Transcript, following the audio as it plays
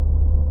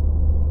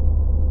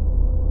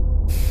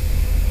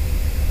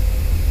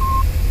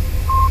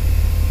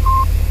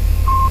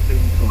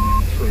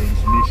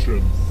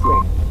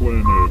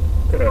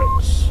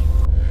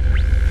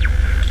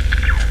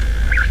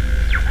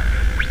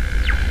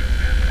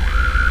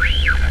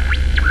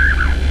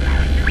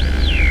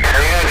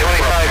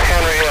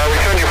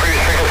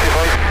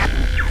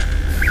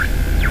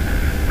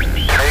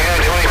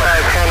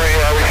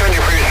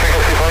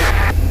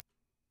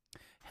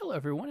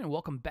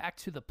back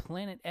to the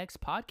Planet X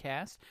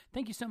podcast.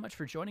 Thank you so much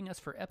for joining us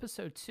for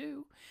episode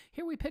 2.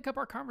 Here we pick up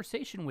our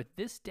conversation with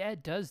This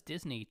Dad Does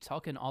Disney,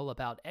 talking all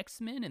about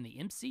X-Men and the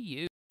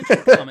MCU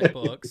comic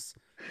books,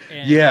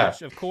 and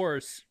which, of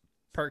course,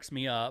 perks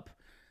me up.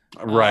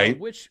 Right.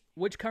 Which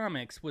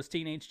comics was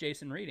Teenage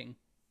Jason reading?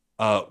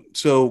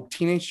 So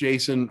Teenage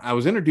Jason, I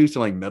was introduced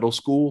in like middle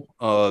school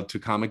to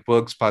comic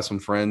books by some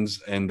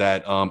friends, and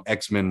that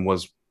X-Men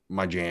was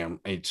my jam.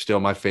 It's still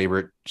my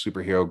favorite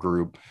superhero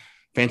group.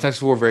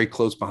 Fantastic Four very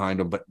close behind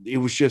them, but it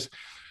was just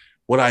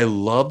what I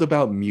loved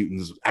about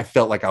mutants. I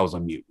felt like I was a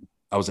mutant.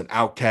 I was an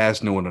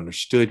outcast. No one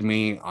understood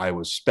me. I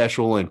was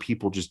special, and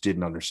people just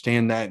didn't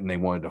understand that, and they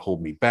wanted to hold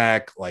me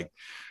back. Like,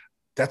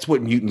 that's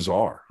what mutants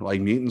are.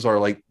 Like, mutants are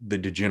like the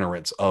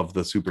degenerates of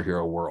the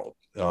superhero world.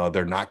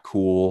 They're not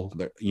cool.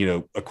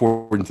 They're,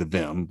 according to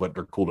them, but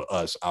they're cool to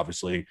us,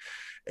 obviously.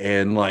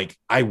 And like,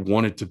 I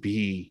wanted to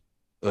be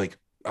like,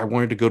 I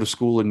wanted to go to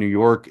school in New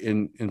York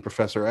in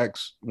Professor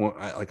X.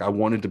 I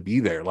wanted to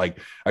be there. Like,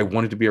 I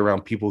wanted to be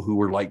around people who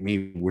were like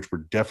me, which were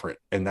different.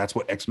 And that's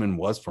what X-Men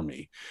was for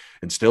me,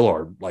 and still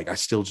are. Like, I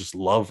still just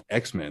love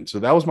X-Men. So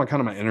that was my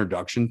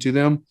introduction to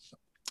them.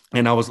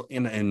 And I was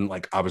in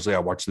like, obviously I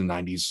watched the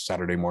 90s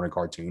Saturday morning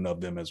cartoon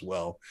of them as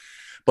well.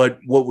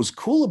 But what was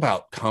cool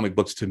about comic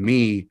books to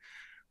me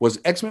was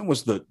X-Men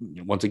was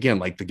once again,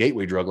 like the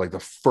gateway drug, like the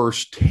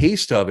first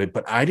taste of it,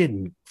 but I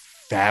didn't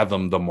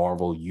fathom the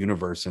Marvel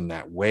universe in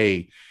that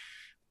way.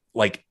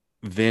 Like,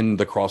 then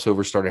the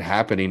crossover started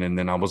happening, and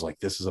then I was like,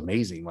 this is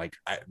amazing. Like,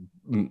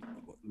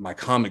 my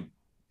comic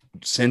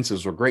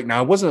senses were great. Now,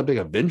 I wasn't a big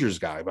Avengers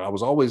guy, but I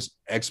was always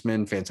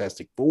X-Men,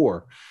 Fantastic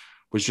Four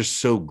was just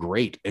so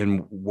great.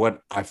 And what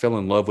I fell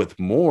in love with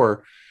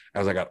more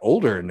as I got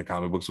older in the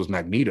comic books was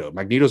Magneto.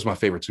 Magneto's my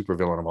favorite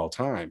supervillain of all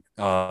time,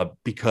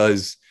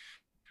 because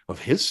of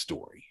his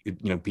story.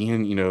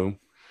 Being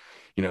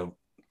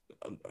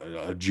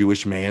a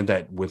Jewish man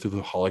that went through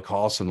the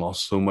Holocaust and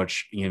lost so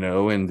much,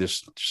 and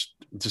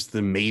just the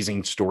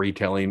amazing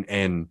storytelling.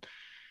 And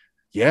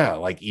yeah,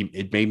 like,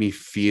 it made me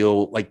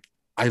feel like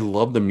I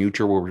love the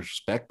mutual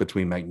respect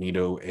between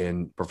Magneto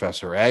and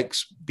Professor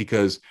X,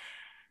 because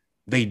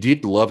they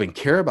did love and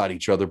care about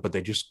each other, but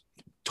they just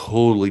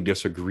totally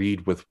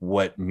disagreed with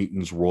what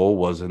mutants' role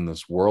was in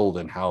this world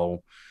and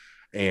how.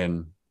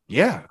 And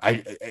yeah,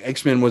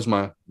 X-Men was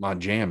my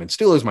jam, and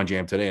still is my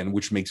jam today, and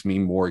which makes me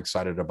more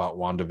excited about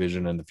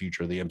WandaVision and the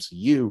future of the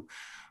MCU.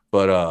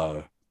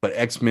 But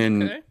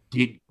X-Men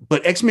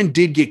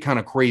did get kind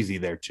of crazy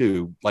there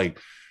too. Like,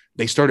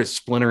 they started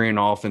splintering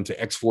off into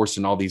X-Force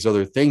and all these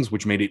other things,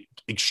 which made it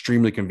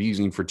extremely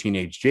confusing for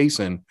Teenage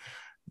Jason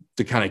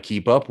to kind of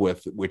keep up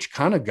with, which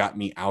kind of got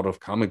me out of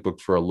comic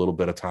books for a little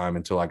bit of time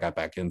until I got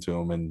back into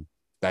them. And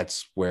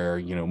that's where,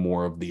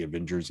 more of the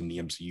Avengers and the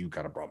MCU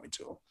kind of brought me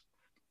to them.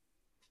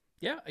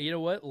 Yeah, you know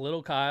what?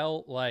 Little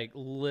Kyle, like,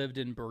 lived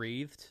and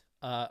breathed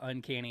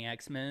Uncanny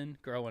X-Men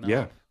growing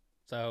up.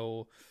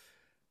 So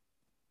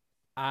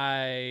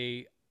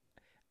I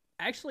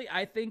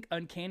think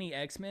Uncanny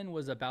X-Men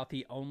was about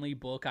the only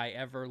book I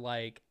ever,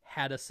 like,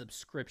 had a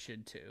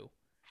subscription to,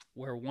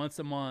 where once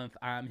a month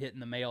I'm hitting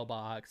the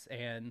mailbox,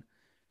 and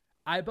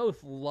I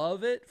both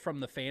love it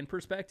from the fan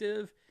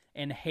perspective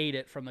and hate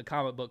it from the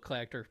comic book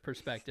collector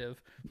perspective,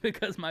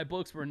 because my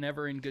books were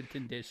never in good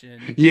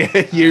condition.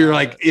 Yeah, you're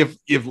like, if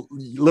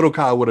little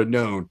Kyle would have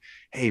known,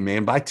 hey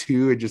man, buy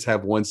 2 and just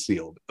have 1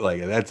 sealed.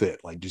 Like, that's it.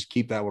 Like, just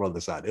keep that one on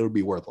the side. It'll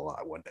be worth a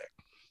lot one day.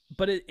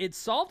 But it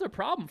solved a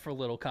problem for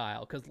little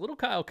Kyle, because little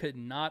Kyle could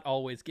not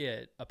always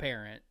get a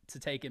parent to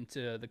take him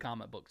to the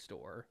comic book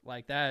store.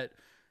 Like that,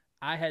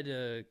 I had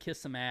to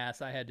kiss some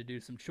ass. I had to do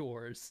some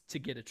chores to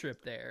get a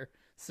trip there.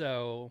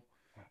 So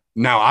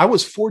now I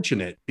was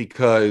fortunate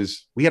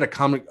because we had a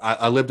comic.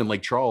 I lived in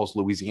Lake Charles,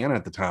 Louisiana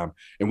at the time,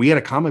 and we had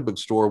a comic book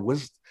store. It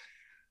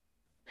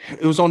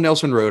was on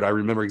Nelson Road. I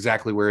remember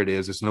exactly where it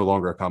is. It's no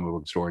longer a comic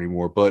book store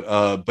anymore, but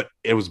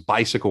it was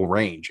Bicycle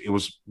Range. It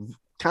was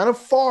kind of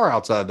far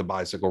outside the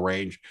bicycle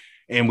range,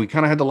 and we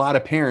kind of had a lot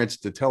of parents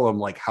to tell them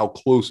like how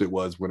close it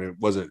was, when it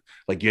wasn't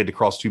like you had to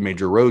cross 2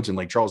 major roads in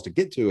Lake Charles to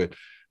get to it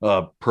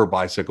per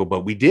bicycle,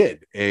 but we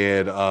did.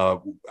 And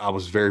I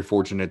was very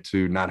fortunate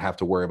to not have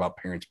to worry about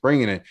parents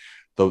bringing it.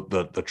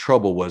 The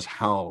trouble was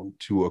how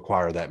to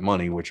acquire that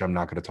money, which I'm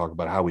not going to talk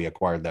about how we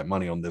acquired that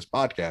money on this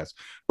podcast,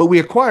 but we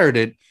acquired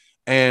it,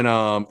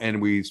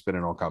 and we spent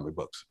it on comic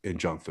books and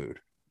junk food,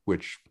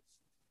 which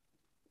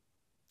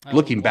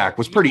looking back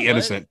was pretty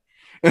innocent.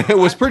 It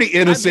was pretty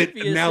innocent.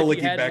 Now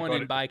looking back on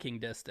it, biking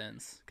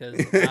distance,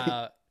 because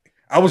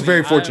I was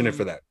very fortunate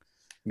for that.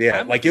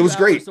 Yeah, I'm like, it was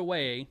great.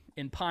 Away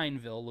in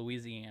Pineville,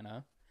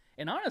 Louisiana,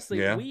 and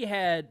honestly, we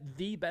had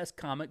the best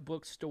comic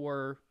book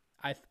store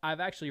I've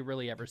actually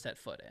really ever set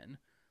foot in.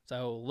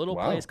 So, little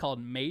place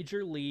called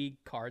Major League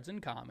Cards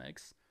and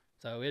Comics.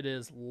 So it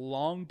is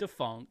long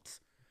defunct,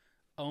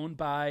 owned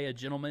by a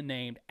gentleman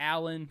named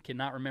Alan.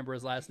 Cannot remember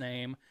his last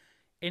name.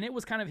 And it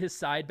was kind of his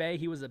side bay.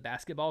 He was a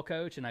basketball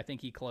coach, and I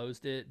think he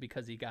closed it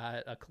because he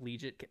got a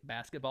collegiate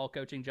basketball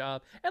coaching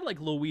job at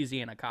like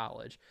Louisiana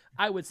College.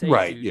 I would say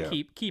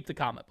keep the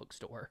comic book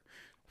store.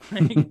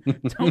 Like,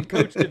 don't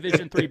coach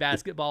Division III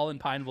basketball in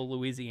Pineville,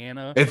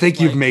 Louisiana. I think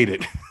you've made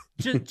it.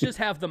 just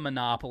have the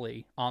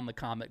monopoly on the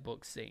comic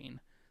book scene.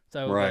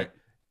 So, right.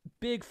 but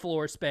big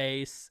floor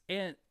space.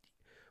 And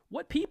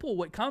what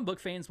comic book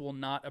fans will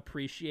not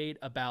appreciate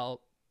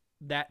about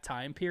that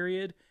time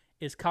period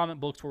is comic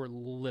books were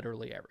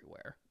literally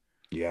everywhere.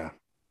 Yeah.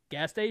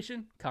 Gas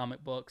station,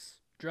 comic books.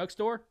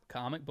 Drugstore,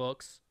 comic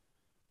books.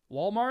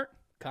 Walmart,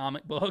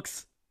 comic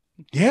books.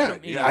 Yeah.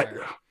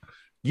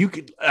 You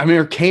could, I mean,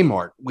 or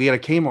Kmart. We had a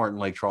Kmart in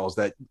Lake Charles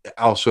that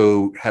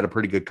also had a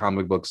pretty good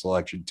comic book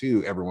selection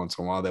too. Every once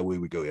in a while that we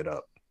would go hit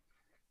up.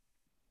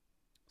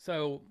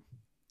 So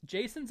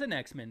Jason's an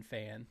X-Men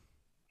fan.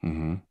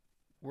 Mm-hmm.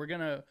 We're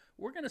gonna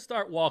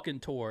start walking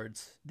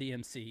towards the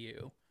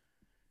MCU.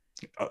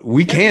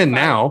 We can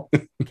now.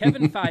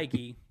 Kevin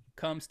Feige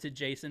comes to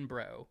Jason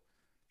Bro.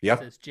 Yeah.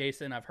 Says,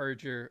 Jason, I've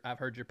heard your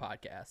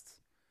podcasts.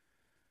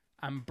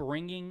 I'm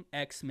bringing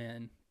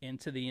X-Men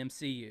into the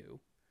MCU.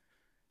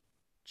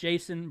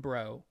 Jason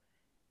Bro,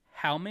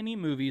 how many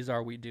movies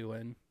are we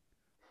doing?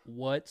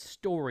 What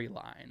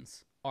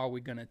storylines are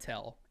we gonna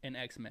tell in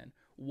X-Men?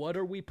 What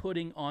are we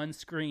putting on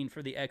screen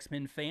for the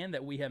X-Men fan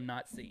that we have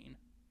not seen?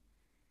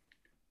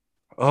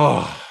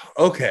 Oh,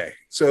 okay.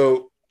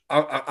 So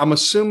I'm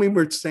assuming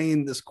we're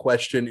saying this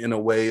question in a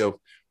way of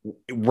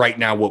right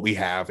now what we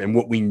have and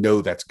what we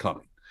know that's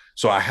coming.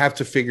 So I have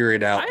to figure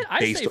it out.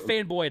 I say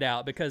fanboyed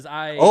out because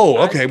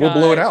okay. We'll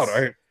blow it out.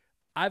 All right.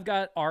 I've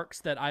got arcs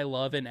that I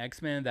love in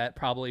X-Men that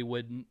probably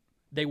would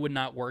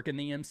not work in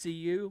the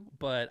MCU,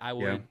 but I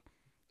would. Yeah.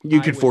 You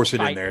could force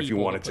it in there if you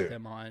wanted to. Put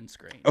them on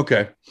screen.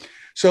 Okay.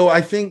 So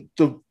I think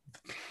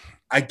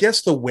I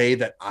guess the way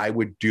that I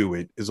would do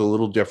it is a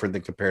little different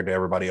than compared to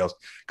everybody else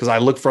because I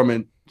look from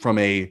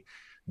a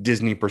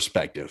Disney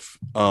perspective,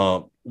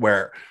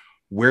 where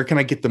can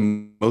I get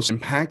the most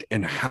impact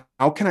and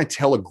how can I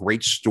tell a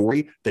great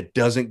story that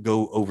doesn't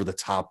go over the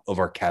top of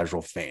our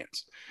casual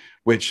fans,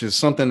 which is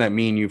something that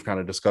me and you've kind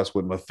of discussed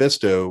with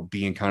Mephisto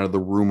being kind of the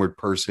rumored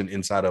person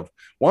inside of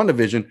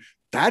WandaVision.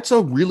 That's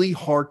a really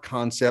hard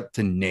concept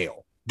to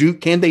nail.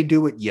 Can they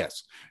do it?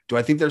 Yes. Do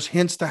I think there's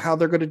hints to how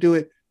they're going to do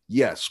it?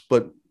 Yes.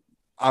 But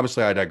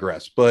obviously I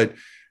digress. But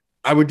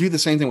I would do the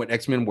same thing with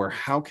X-Men where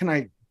how can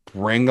I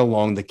bring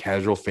along the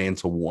casual fan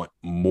to want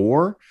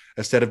more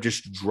instead of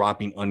just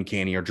dropping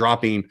Uncanny or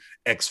dropping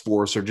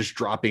X-Force or just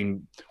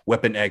dropping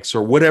Weapon X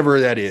or whatever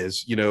that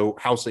is,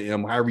 House of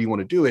M, however you want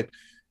to do it,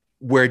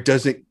 where it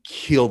doesn't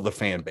kill the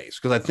fan base.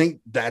 Because I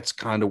think that's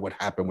kind of what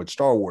happened with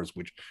Star Wars,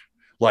 which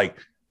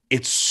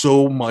it's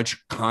so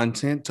much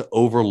content to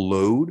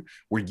overload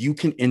where you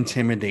can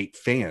intimidate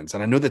fans.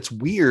 And I know that's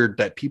weird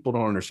that people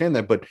don't understand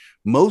that, but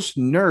most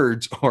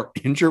nerds are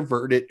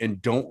introverted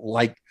and don't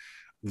like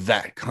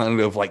that kind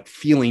of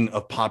feeling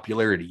of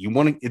popularity.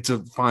 It's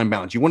a fine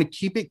balance. You want to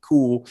keep it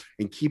cool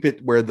and keep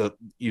it where the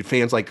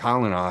fans like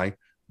Colin and I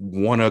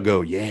want to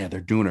go, yeah, they're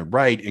doing it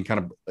right, and kind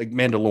of like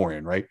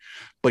Mandalorian, right?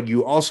 But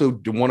you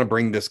also want to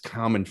bring this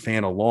common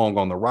fan along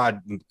on the ride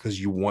because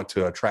you want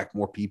to attract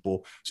more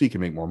people so you can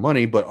make more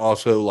money, but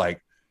also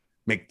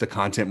make the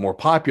content more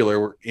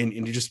popular and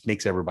it just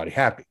makes everybody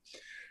happy.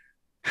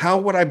 How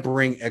would I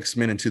bring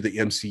X-Men into the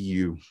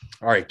MCU?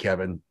 All right,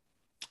 Kevin,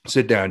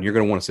 sit down. You're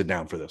going to want to sit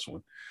down for this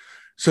one.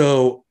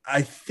 So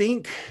I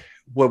think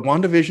what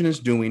WandaVision is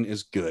doing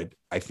is good.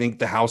 I think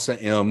the House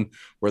of M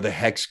or the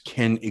Hex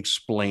can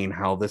explain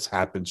how this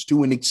happens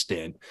to an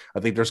extent. I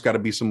think there's got to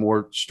be some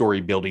more story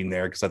building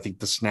there because I think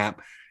the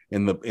Snap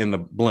and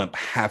the Blimp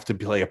have to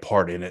play a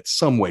part in it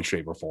some way,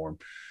 shape, or form.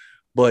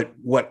 But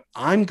what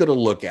I'm going to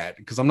look at,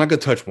 because I'm not going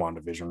to touch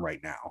WandaVision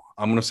right now,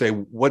 I'm going to say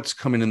what's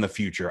coming in the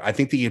future. I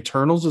think the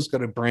Eternals is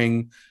going to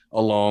bring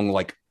along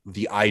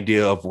the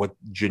idea of what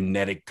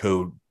genetic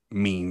code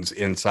means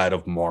inside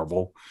of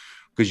Marvel,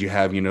 because you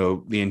have, the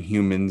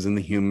Inhumans and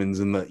the humans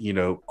and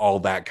the, all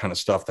that kind of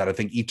stuff that I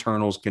think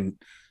Eternals can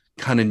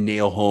kind of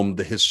nail home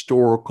the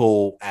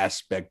historical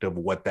aspect of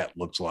what that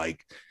looks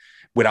like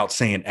without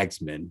saying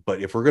X-Men.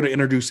 But if we're going to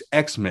introduce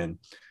X-Men,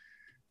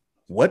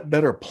 what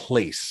better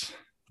place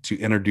to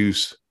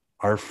introduce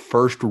our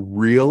first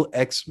real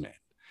X-Men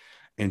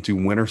into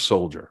Winter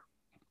Soldier?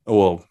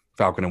 Well,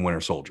 Falcon and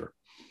Winter Soldier.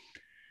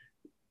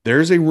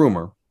 There's a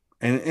rumor,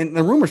 and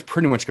the rumor is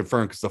pretty much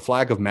confirmed because the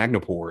flag of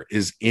Magnapore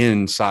is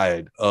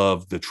inside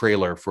of the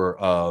trailer for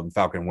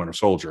Falcon and Winter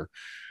Soldier.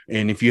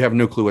 And if you have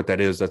no clue what that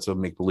is, that's a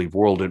make-believe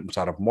world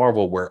inside of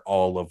Marvel where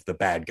all of the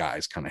bad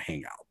guys kind of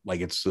hang out.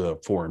 It's a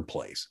foreign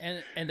place.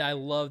 And I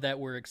love that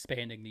we're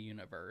expanding the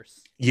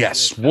universe.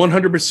 Yes,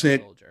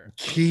 100%.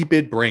 Keep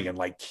it bringing.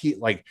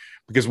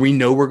 Because we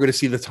know we're going to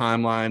see the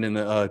timeline and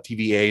the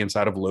TVA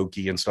inside of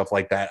Loki and stuff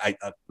like that.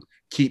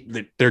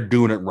 They're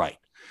doing it right.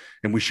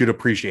 And we should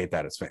appreciate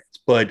that as fans.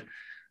 But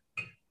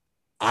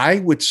I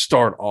would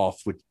start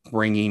off with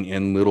bringing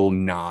in little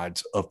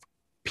nods of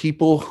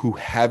people who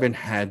haven't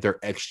had their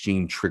X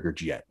gene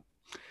triggered yet.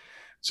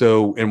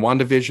 So in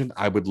WandaVision,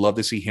 I would love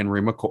to see Hank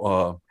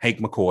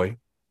McCoy,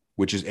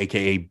 which is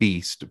AKA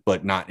Beast,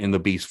 but not in the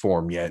Beast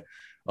form yet,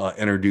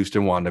 introduced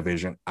in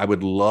WandaVision. I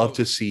would love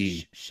to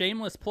see...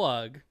 Shameless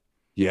plug.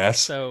 Yes.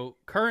 So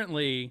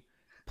currently,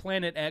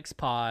 Planet X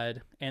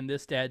Pod and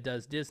This Dad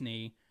Does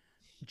Disney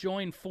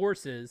join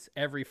forces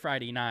every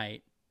Friday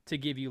night to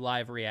give you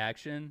live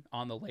reaction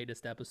on the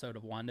latest episode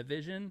of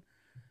WandaVision.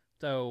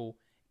 So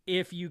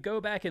if you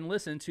go back and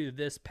listen to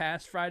this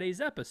past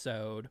Friday's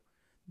episode,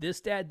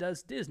 This Dad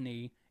Does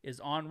Disney is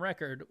on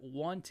record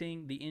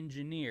wanting the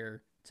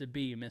engineer to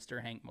be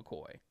Mr. Hank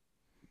McCoy.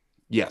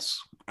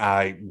 Yes,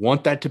 I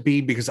want that to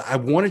be, because I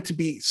want it to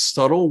be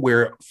subtle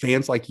where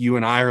fans like you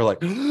and I are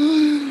like,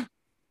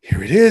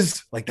 here it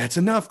is. Like, that's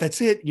enough.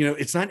 That's it. You know,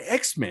 it's not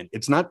X-Men.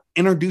 It's not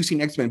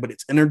introducing X-Men, but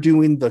it's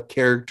introducing the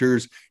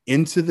characters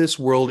into this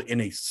world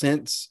in a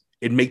sense.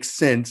 It makes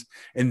sense.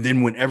 And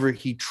then whenever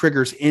he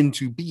triggers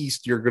into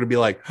Beast, you're going to be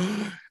like,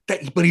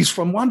 but he's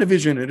from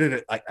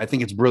WandaVision. I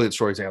think it's brilliant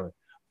storytelling.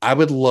 I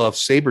would love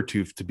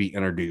Sabretooth to be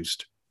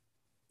introduced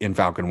in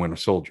Falcon Winter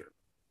Soldier,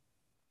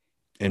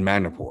 in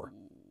Magnapore.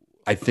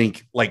 I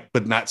think, like,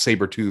 but not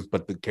Sabretooth,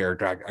 but the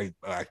character,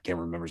 I can't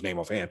remember his name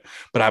offhand,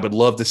 but I would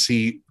love to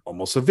see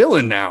almost a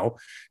villain now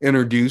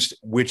introduced,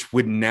 which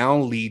would now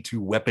lead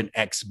to Weapon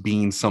X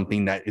being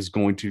something that is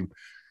going to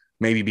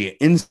maybe be an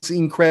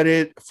in-scene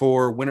credit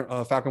for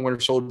Falcon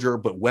Winter Soldier,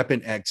 but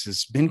Weapon X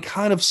has been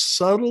kind of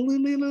subtle,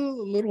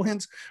 little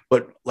hints.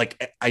 But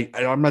like,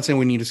 I'm not saying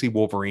we need to see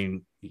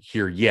Wolverine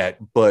here yet,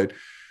 but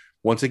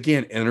once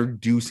again,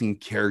 introducing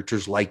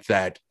characters like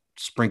that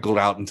sprinkled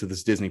out into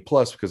this Disney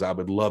Plus, because I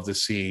would love to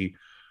see,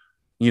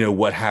 you know,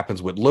 what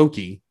happens with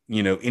Loki,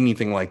 you know,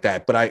 anything like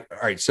that. But all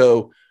right,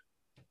 so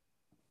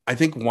I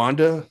think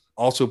Wanda,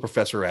 also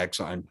Professor X.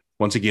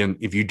 Once again,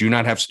 if you do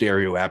not have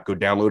Stereo app, go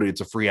download it.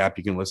 It's a free app.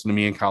 You can listen to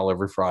me and Kyle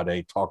every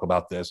Friday talk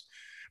about this.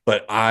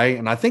 But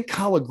I think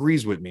Kyle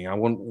agrees with me. I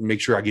want to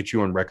make sure I get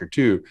you on record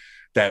too,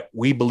 that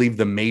we believe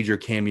the major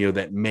cameo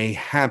that may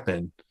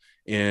happen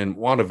in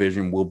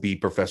WandaVision will be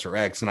Professor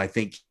X. And I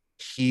think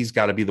he's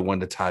got to be the one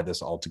to tie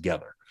this all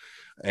together.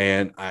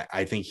 And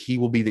I think he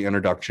will be the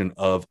introduction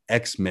of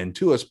X-Men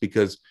to us,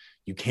 because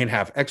you can't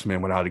have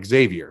X-Men without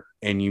Xavier,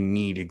 and you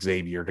need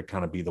Xavier to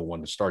kind of be the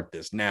one to start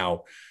this.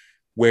 Now,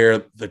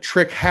 where the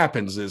trick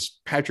happens is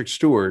Patrick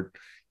Stewart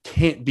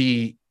can't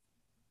be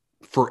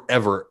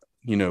forever,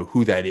 you know,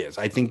 who that is.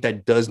 I think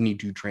that does need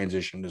to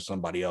transition to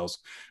somebody else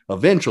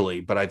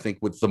eventually. But I think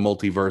with the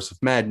multiverse of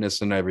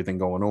madness and everything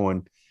going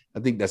on, I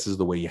think this is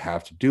the way you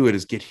have to do it,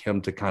 is get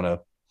him to kind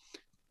of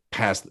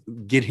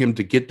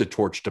get the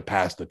torch to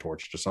pass the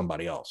torch to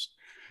somebody else.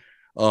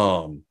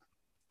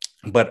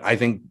 But I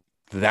think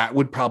that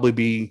would probably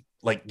be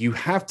like, you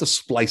have to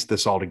splice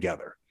this all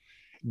together,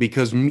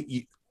 because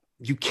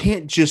you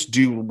can't just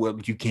do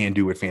what you can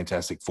do with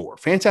Fantastic Four.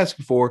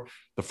 Fantastic Four,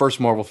 the first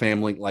Marvel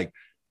family, like,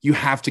 you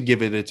have to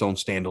give it its own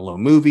standalone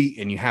movie,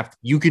 and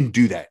you can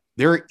do that.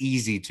 They're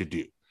easy to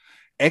do.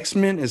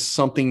 X-Men is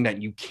something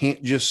that you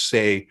can't just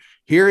say,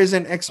 here is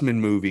an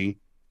X-Men movie,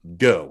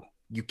 go.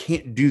 You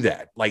can't do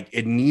that. Like,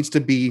 it needs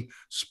to be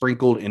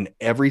sprinkled in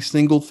every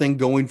single thing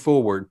going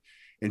forward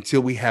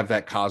until we have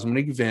that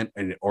cosmic event,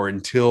 or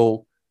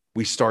until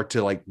we start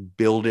to like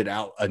build it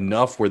out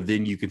enough where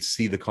then you can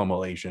see the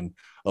culmination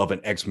of an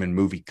X-Men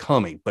movie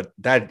coming. But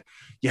that,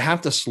 you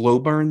have to slow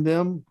burn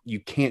them. You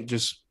can't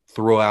just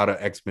throw out an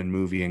X-Men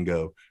movie and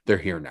go, they're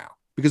here now,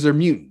 because they're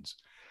mutants.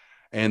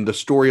 And the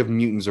story of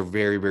mutants are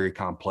very, very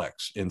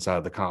complex inside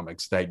of the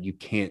comics, that you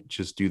can't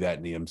just do that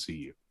in the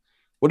MCU.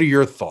 What are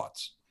your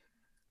thoughts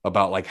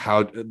about like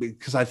how,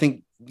 because I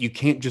think you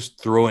can't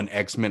just throw an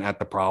X-Men at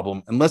the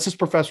problem unless it's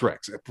Professor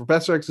X.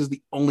 Professor X is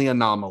the only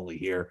anomaly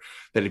here,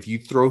 that if you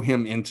throw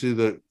him into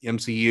the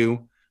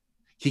MCU,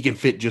 he can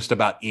fit just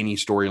about any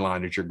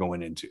storyline that you're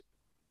going into.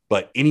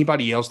 But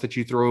anybody else that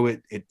you throw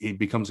it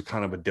becomes a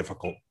kind of a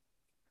difficult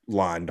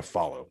line to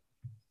follow.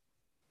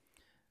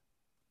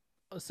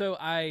 So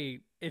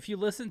if you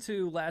listen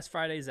to last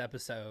Friday's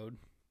episode,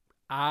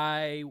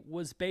 I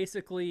was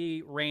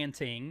basically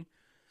ranting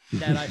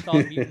that I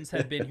thought mutants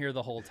had been here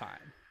the whole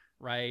time,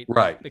 right?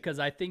 Right. Because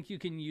I think you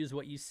can use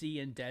what you see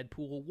in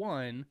Deadpool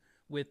 1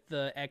 with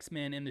the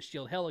X-Men and the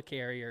SHIELD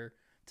helicarrier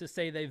to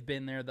say they've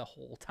been there the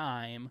whole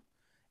time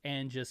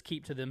and just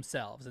keep to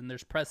themselves. And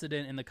there's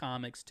precedent in the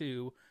comics,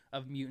 too,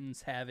 of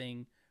mutants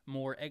having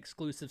more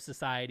exclusive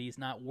societies,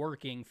 not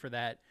working for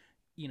that,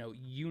 you know,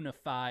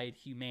 unified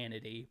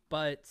humanity.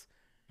 But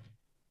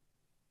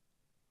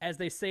as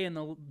they say in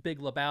the Big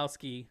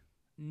Lebowski,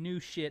 new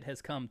shit has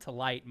come to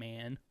light,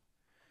 man.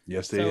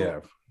 Yes, they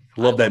have.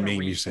 Love that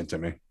meme you sent to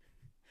me.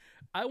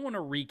 I want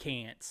to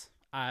recant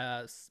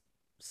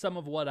some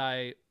of what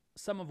I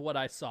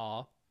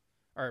saw,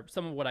 or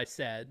some of what I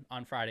said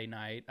on Friday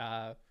night.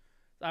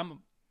 I'm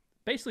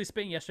basically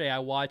spending yesterday. I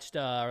watched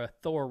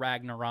Thor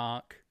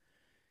Ragnarok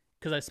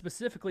because I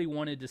specifically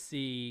wanted to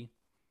see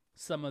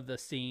some of the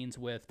scenes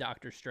with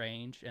Doctor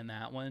Strange in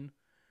that one,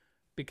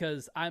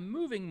 because I'm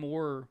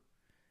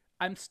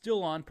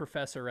still on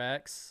Professor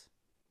X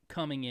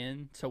coming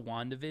in to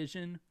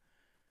WandaVision,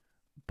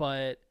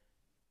 but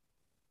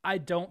I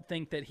don't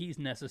think that he's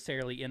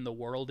necessarily in the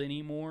world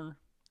anymore.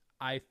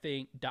 I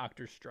think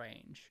Doctor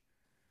Strange,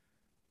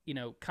 you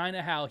know, kind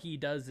of how he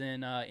does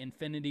in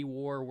Infinity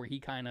War, where he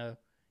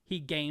he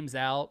games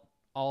out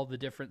all the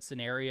different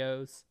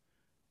scenarios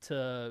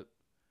to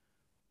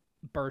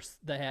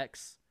burst the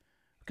hex.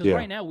 Because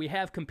right now we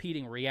have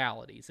competing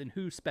realities, and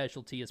whose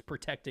specialty is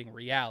protecting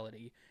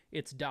reality?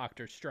 It's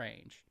Doctor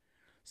Strange.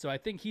 So I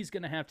think he's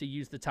going to have to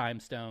use the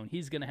Time Stone.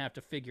 He's going to have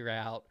to figure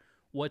out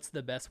what's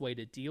the best way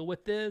to deal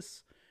with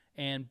this,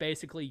 and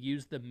basically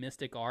use the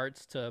mystic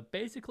arts to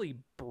basically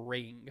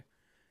bring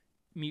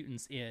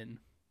mutants in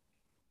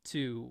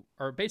to,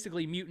 or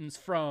basically mutants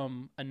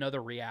from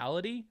another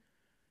reality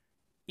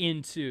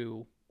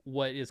into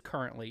what is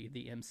currently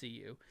the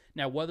MCU.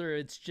 Now, whether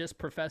it's just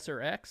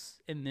Professor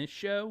X in this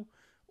show,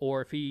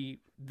 or if we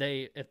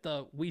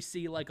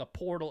see like a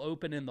portal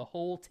open and the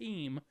whole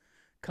team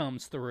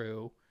comes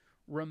through,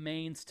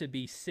 remains to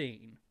be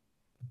seen.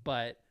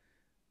 But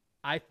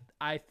I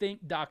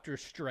think Doctor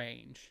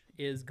Strange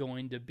is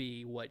going to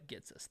be what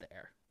gets us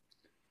there.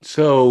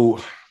 So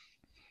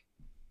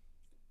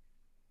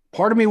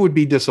part of me would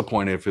be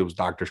disappointed if it was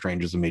Doctor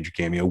Strange as a major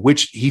cameo,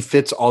 which he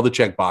fits all the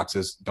check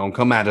boxes. Don't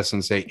come at us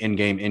and say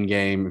Endgame,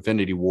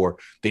 Infinity War.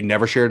 They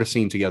never shared a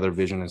scene together,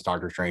 Vision and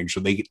Doctor Strange. So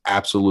they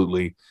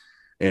absolutely,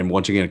 and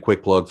once again, a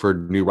quick plug for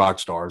new rock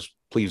stars.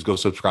 Please go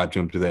subscribe to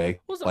him today.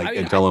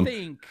 And tell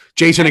him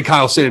Jason and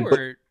Kyle said,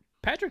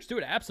 Patrick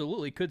Stewart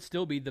absolutely could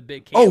still be the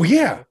big cameo. Oh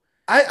yeah,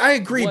 I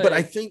agree, but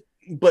I think,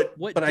 what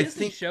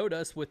Disney showed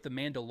us with the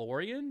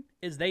Mandalorian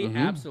is they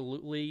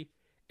absolutely,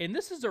 and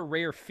this is a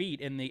rare feat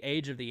in the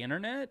age of the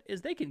internet,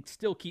 is they can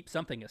still keep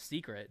something a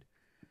secret.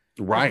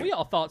 Right. We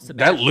all thought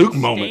Sebastian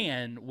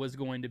Stan was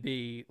going to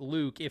be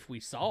Luke if we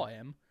saw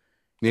him.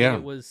 Yeah.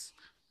 It was.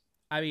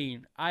 I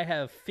mean, I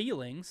have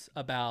feelings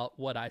about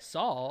what I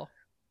saw.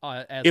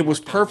 It was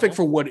perfect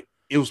for what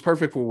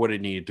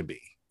it needed to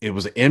be. It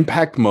was an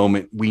impact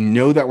moment. We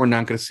know that we're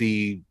not going to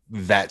see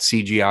that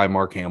CGI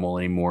Mark Hamill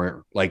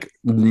anymore. Like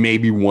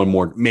maybe one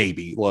more,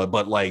 maybe,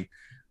 but like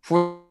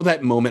for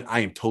that moment, I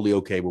am totally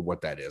okay with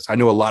what that is. I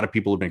know a lot of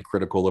people have been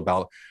critical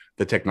about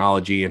the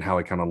technology and how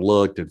it kind of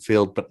looked and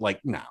felt, but like,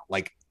 no,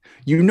 like,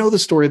 you know, the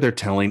story they're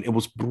telling, it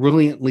was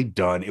brilliantly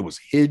done. It was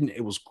hidden.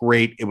 It was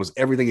great. It was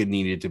everything it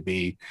needed to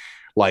be.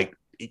 Like,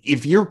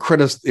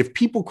 if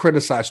people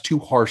criticize too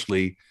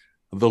harshly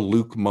the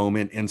Luke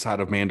moment inside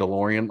of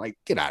Mandalorian, like,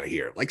 get out of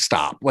here. Like,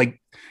 stop.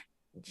 Like,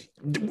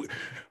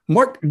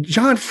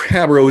 Jon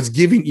Favreau is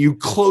giving you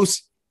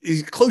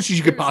as close as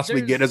you could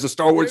possibly get as a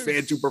Star Wars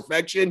fan to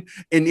perfection.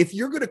 And if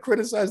you're going to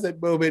criticize that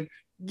moment,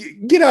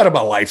 get out of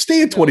my life.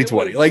 Stay in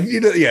 2020.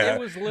 It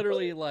was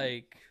literally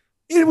like,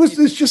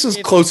 it's just as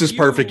close as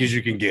perfect as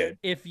you can get.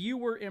 If you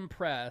were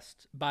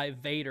impressed by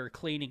Vader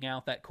cleaning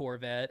out that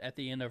Corvette at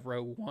the end of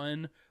Rogue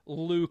One,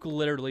 Luke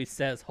literally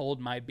says, "Hold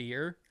my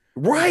beer."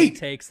 Right. He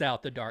takes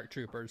out the Dark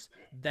Troopers.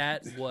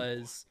 That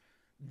was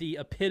the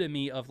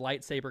epitome of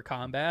lightsaber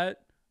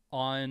combat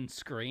on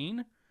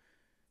screen.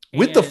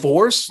 With the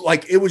Force,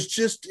 like, it was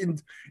just in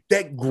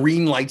that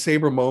green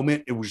lightsaber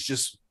moment. It was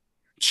just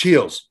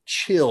chills,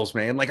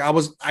 man. Like,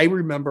 I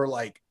remember,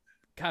 like,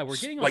 God, we're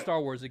getting on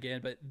Star Wars again,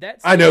 but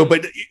that's, I know,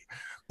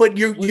 but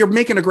you're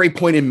making a great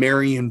point in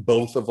marrying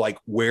both of like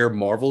where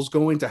Marvel's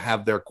going to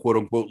have their quote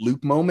unquote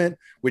Luke moment,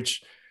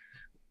 which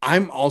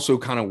I'm also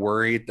kind of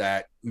worried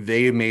that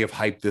they may have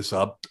hyped this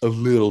up a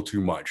little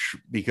too much,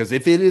 because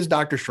if it is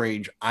Doctor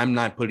Strange, I'm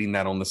not putting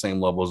that on the same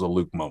level as a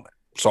Luke moment.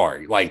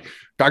 Sorry. Like,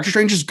 Doctor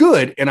Strange is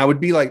good, and I would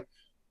be like,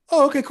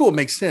 oh, okay, cool. It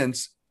makes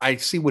sense. I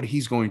see what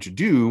he's going to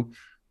do,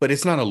 but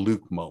it's not a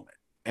Luke moment.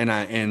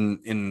 And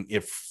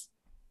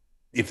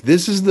if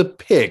this is the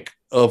pick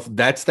of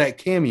that's that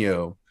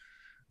cameo,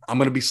 I'm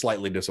going to be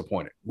slightly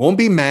disappointed. Won't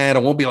be mad. I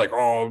won't be like,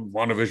 oh,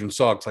 WandaVision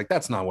sucks. Like,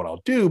 that's not what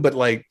I'll do. But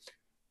like,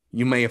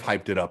 you may have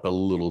hyped it up a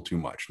little too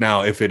much.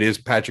 Now, if it is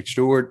Patrick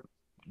Stewart,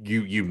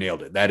 you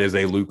nailed it. That is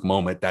a Luke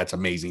moment. That's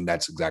amazing.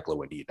 That's exactly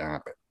what needed to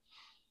happen.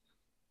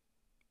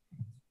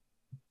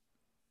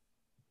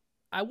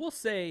 I will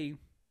say,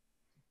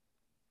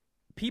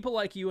 people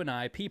like you and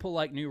I, people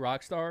like New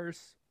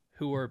Rockstars,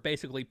 who are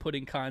basically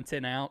putting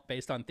content out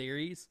based on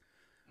theories,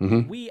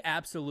 we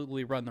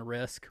absolutely run the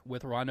risk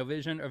with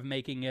WandaVision of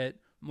making it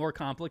more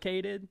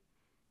complicated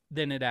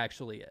than it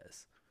actually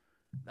is.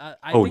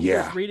 I think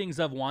there's readings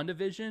of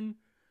WandaVision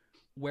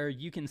where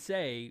you can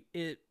say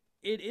it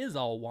is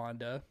all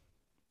Wanda.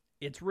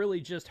 It's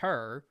really just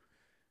her,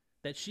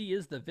 that she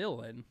is the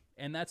villain,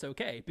 and that's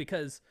okay,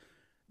 because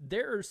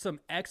there are some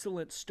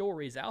excellent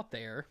stories out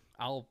there.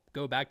 I'll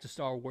go back to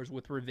Star Wars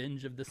with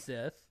Revenge of the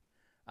Sith,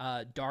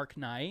 Dark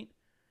Knight.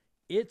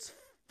 It's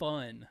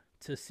fun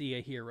to see a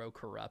hero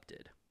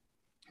corrupted.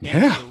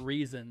 Yeah. And the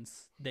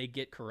reasons they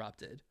get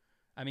corrupted.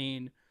 I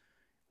mean,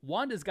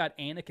 Wanda's got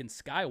Anakin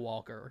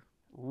Skywalker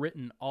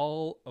written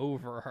all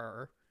over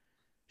her.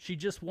 She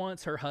just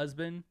wants her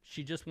husband.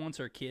 She just wants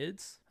her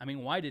kids. I mean,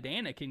 why did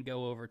Anakin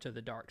go over to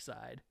the dark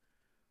side?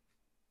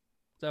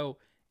 So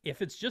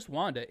if it's just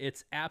Wanda,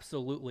 it's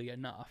absolutely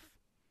enough.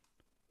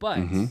 But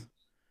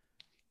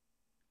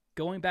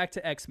going back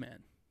to X-Men.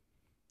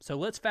 So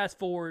let's fast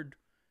forward.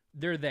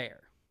 They're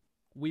there.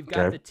 We've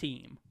got the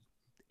team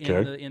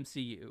in the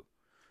MCU.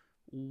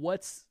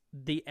 What's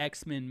the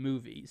X-Men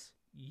movies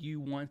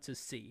you want to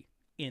see?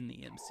 in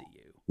the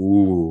MCU.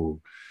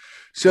 Ooh.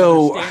 So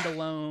So,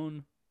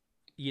 standalone,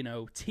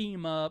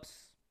 team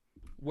ups.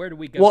 Where do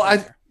we go well,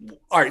 from there?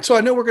 all right. So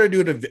I know we're going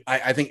to do it.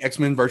 I think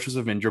X-Men versus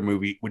Avenger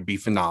movie would be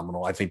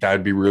phenomenal. I think that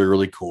would be really,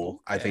 really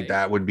cool. I think Okay.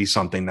 that would be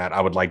something that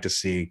I would like to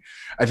see.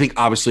 I think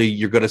obviously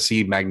you're going to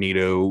see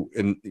Magneto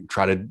and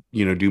try to,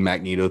 do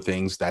Magneto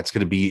things. That's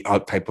going to be a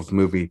type of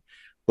movie.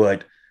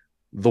 But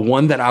the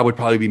one that I would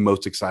probably be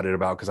most excited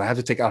about, because I have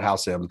to take out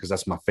House M because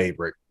that's my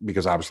favorite,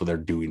 because obviously they're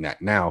doing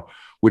that now,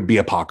 would be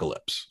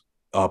Apocalypse.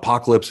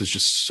 Apocalypse is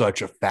just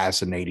such a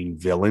fascinating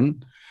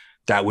villain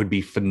that would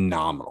be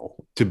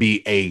phenomenal to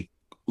be a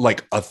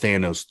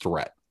Thanos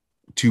threat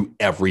to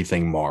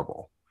everything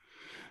Marvel.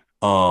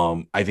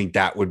 I think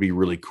that would be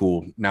really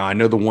cool. Now I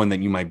know the one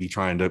that you might be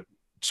trying to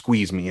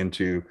squeeze me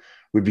into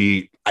would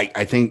be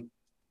I think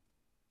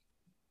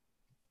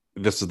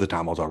this is the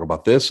time I'll talk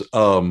about this.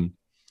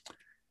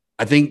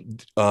 I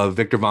think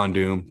Victor Von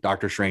Doom,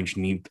 Doctor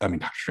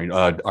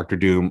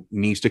Doom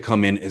needs to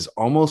come in as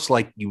almost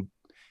like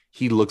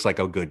he looks like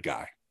a good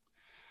guy.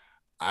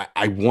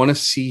 I want to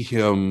see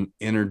him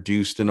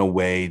introduced in a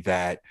way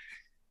that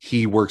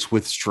he works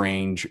with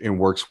Strange and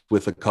works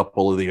with a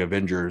couple of the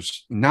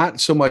Avengers,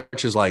 not so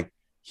much as like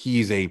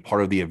he's a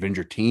part of the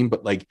Avenger team,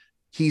 but like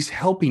he's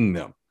helping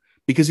them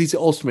because he's the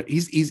ultimate.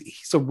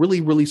 He's a really,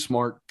 really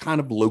smart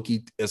kind of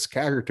Loki-esque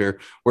character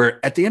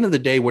where at the end of the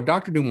day, what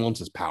Doctor Doom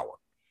wants is power.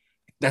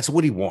 That's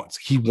what he wants.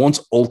 He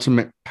wants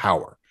ultimate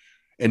power.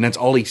 And that's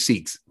all he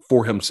seeks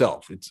for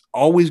himself.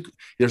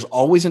 There's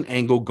always an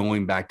angle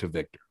going back to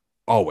Victor.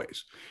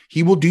 Always.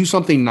 He will do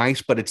something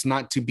nice, but it's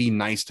not to be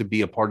nice to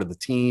be a part of the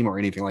team or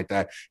anything like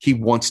that. He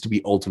wants to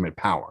be ultimate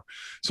power.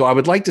 So I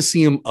would like to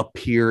see him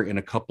appear in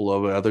a couple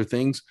of other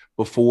things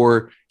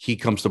before he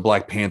comes to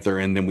Black Panther.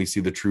 And then we see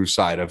the true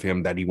side of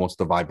him that he wants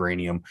the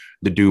vibranium,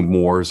 the Doom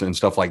Wars and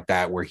stuff like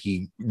that, where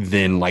he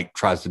then like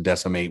tries to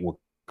decimate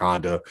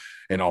Wakanda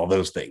and all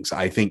those things.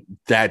 I think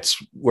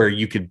that's where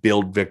you could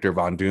build Victor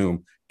Von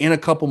Doom in a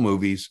couple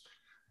movies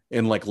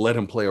and like let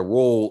him play a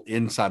role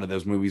inside of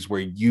those movies where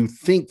you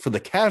think for the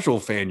casual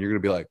fan, you're going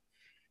to be like,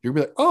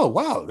 oh,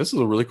 wow, this is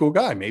a really cool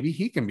guy. Maybe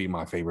he can be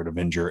my favorite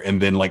Avenger.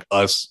 And then like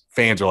us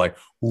fans are like,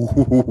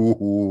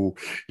 ooh,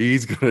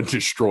 he's going to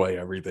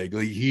destroy everything.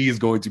 Like, he is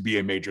going to be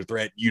a major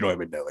threat. You don't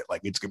even know it.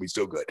 Like, it's going to be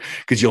so good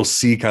because you'll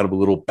see kind of a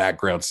little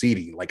background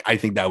seeding. Like, I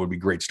think that would be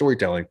great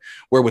storytelling.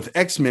 Where with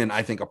X-Men,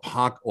 I think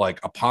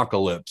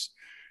Apocalypse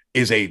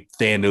is a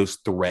Thanos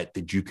threat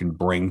that you can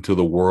bring to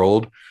the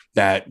world,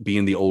 that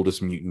being the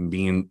oldest mutant,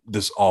 being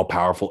this all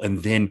powerful.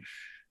 And then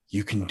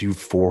you can do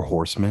 4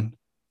 horsemen.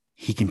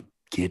 He can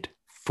get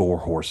 4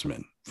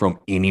 horsemen from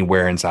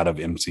anywhere inside of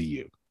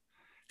MCU.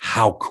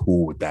 How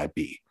cool would that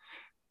be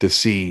to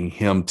see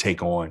him take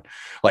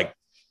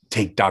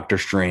Doctor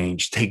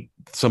Strange, take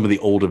some of the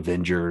old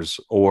Avengers,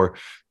 or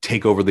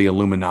take over the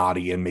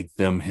Illuminati and make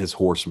them his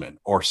horsemen,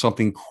 or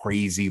something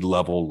crazy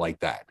level like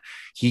that.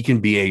 He can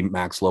be a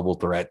max level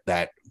threat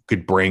that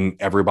could bring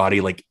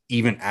everybody, like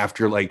even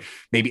after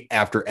maybe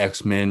after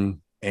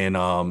X-Men and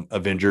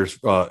Avengers,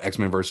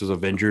 X-Men versus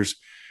Avengers,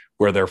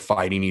 where they're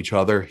fighting each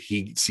other.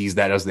 He sees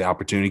that as the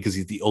opportunity because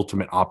he's the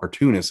ultimate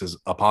opportunist as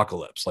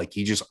Apocalypse. Like,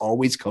 he just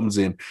always comes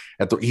in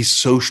he's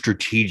so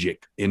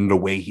strategic in the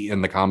way he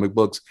in the comic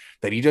books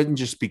that he doesn't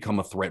just become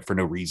a threat for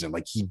no reason.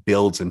 Like, he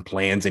builds and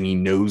plans, and he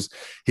knows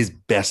his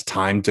best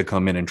time to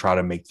come in and try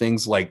to make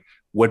things like,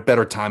 what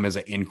better time as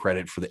an end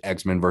credit for the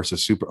X-Men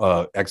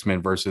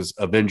versus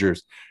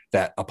Avengers,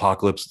 that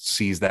Apocalypse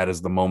sees that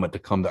as the moment to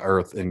come to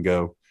Earth and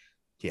go,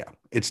 yeah,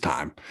 it's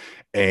time.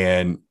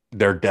 And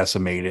they're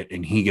decimated,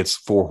 and he gets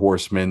 4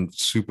 horsemen,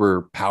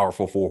 super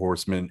powerful 4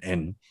 horsemen,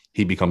 and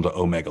he becomes an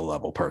Omega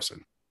level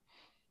person.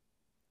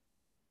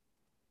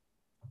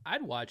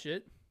 I'd watch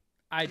it.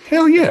 I'd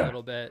Hell tweak it a yeah.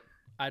 little bit.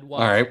 I'd All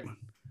watch right. it.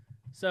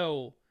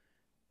 So,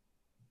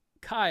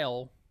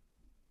 Kyle,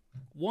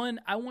 one,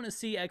 I want to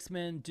see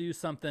X-Men do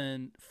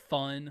something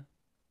fun,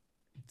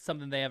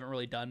 something they haven't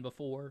really done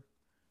before.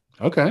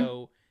 Okay.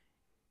 So,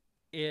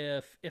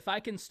 if I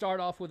can start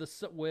off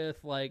with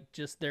like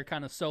just their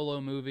kind of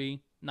solo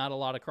movie, not a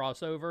lot of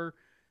crossover,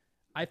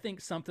 I think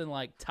something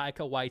like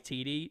Taika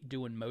Waititi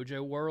doing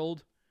Mojo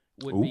World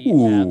would be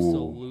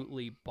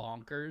absolutely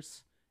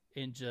bonkers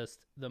in just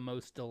the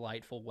most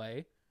delightful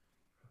way.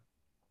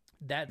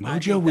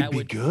 Mojo would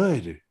be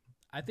good.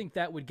 I think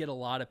that would get a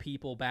lot of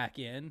people back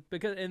in,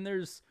 because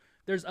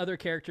there's other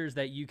characters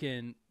that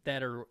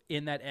are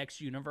in that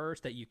X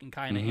universe that you can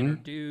kind of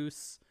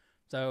introduce,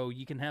 so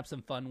you can have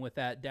some fun with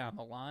that down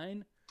the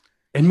line.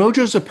 And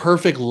Mojo's a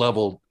perfect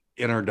level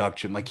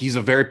introduction. Like, he's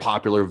a very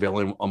popular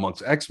villain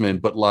amongst X-Men,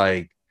 but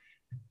like,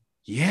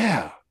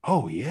 yeah.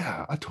 Oh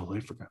yeah. I totally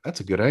forgot.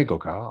 That's a good angle,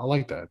 Kyle. I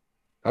like that.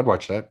 I'd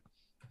watch that.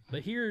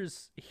 But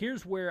here's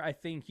where I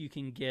think you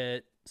can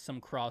get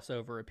some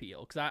crossover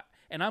appeal,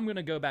 I'm going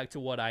to go back to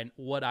what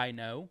I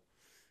know,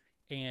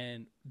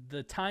 and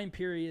the time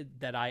period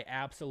that I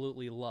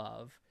absolutely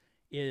love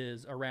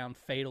is around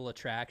Fatal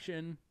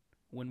Attraction,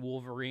 when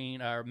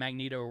Wolverine or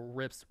Magneto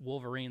rips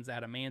Wolverine's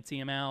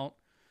adamantium out.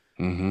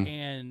 Mm-hmm.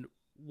 And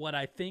what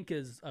I think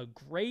is a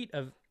great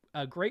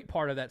a great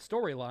part of that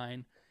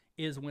storyline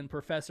is when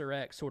Professor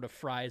X sort of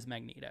fries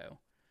Magneto.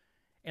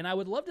 And I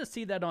would love to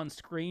see that on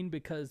screen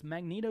because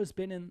Magneto's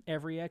been in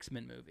every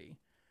X-Men movie.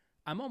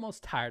 I'm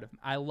almost tired of him.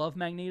 I love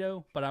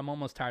Magneto, but I'm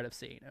almost tired of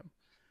seeing him.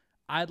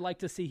 I'd like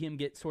to see him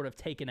get sort of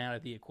taken out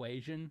of the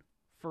equation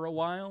for a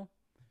while.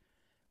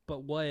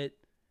 But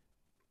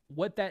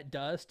what that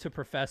does to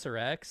Professor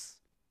X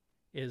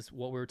is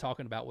what we were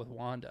talking about with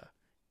Wanda.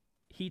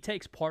 He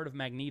takes part of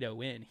Magneto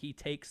in. He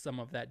takes some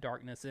of that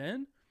darkness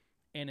in,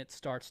 and it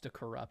starts to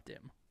corrupt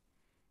him.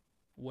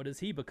 What does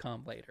he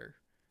become later?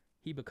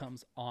 He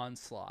becomes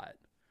Onslaught.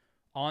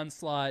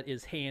 Onslaught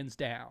is hands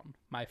down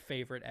my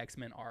favorite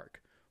X-Men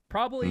arc.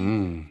 Probably,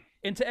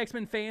 and to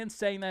X-Men fans,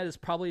 saying that is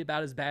probably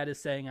about as bad as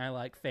saying I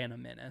like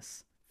Phantom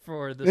Menace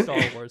for the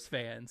Star Wars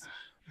fans.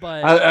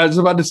 But I was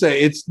about to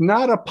say, it's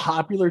not a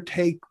popular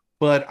take,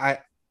 but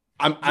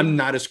I'm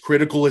not as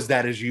critical as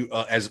that as you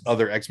as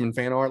other X-Men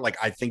fan are. Like,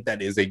 I think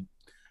that it's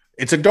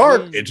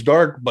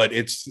dark, but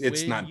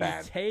it's not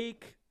bad.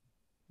 Take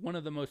one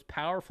of the most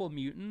powerful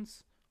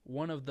mutants,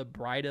 one of the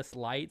brightest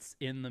lights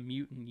in the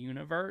mutant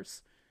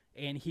universe,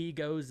 and he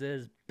goes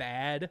as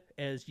bad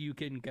as you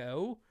can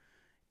go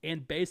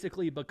and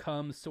basically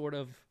becomes sort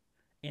of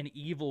an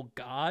evil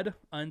god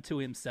unto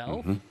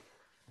himself. Mm-hmm.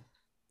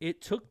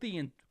 It took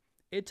the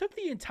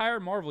entire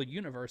Marvel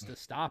universe to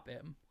stop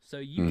him. So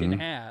you can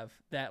have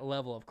that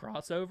level of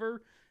crossover.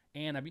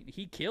 And I mean,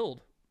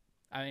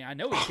 I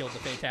know he killed the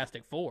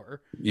Fantastic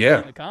Four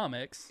in the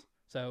comics.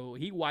 So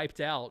he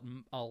wiped out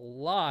a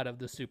lot of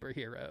the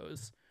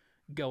superheroes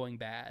going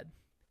bad.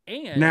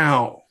 And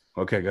now,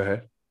 okay, go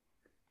ahead.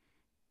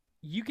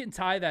 You can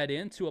tie that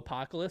into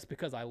Apocalypse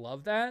because I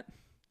love that,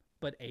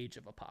 but Age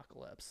of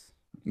Apocalypse.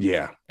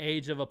 Yeah.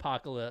 Age of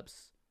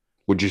Apocalypse.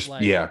 Would just,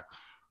 like, yeah.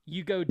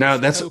 You go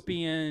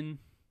dystopian,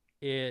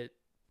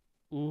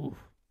 ooh.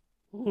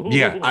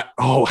 Yeah.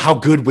 How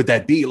good would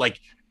that be?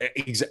 Like,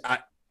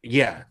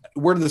 yeah,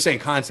 we're in the same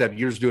concept.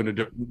 Yours doing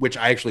which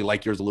I actually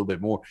like yours a little bit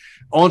more.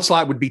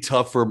 Onslaught would be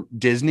tough for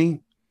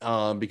Disney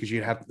because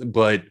you'd have,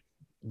 but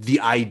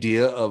the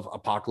idea of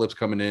Apocalypse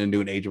coming in and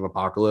doing Age of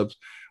Apocalypse,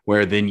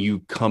 where then you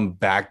come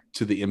back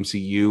to the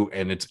MCU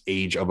and it's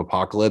Age of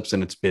Apocalypse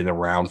and it's been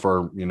around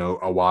for,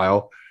 a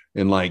while.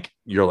 And like,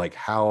 you're like,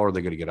 how are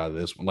they going to get out of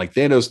this one? Like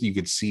Thanos, you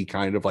could see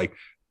kind of like,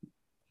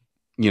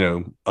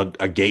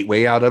 a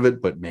gateway out of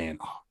it, but man,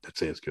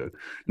 that's it. It's good.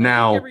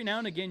 Now, every now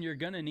and again, you're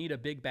going to need a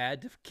big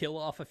bad to kill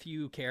off a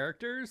few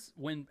characters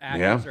when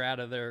actors are out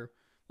of their,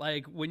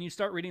 like when you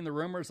start reading the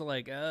rumors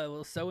like,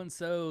 well,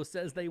 so-and-so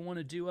says they want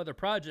to do other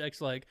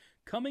projects, like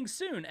coming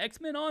soon,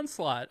 X-Men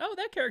Onslaught. Oh,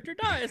 that character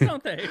dies,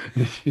 don't they?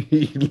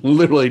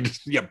 Literally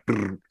just,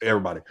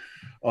 everybody.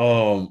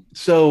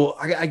 So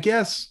I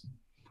guess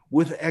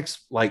with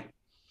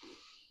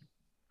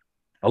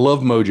I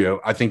love Mojo.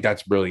 I think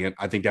that's brilliant.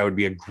 I think that would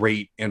be a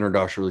great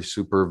introductory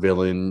super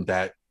villain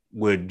that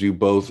would do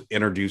both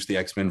introduce the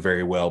X-Men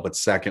very well, but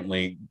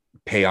secondly,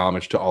 pay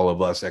homage to all of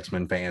us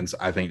X-Men fans.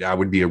 I think that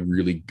would be a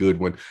really good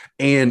one.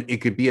 And it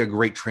could be a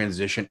great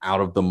transition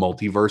out of the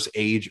multiverse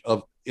age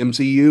of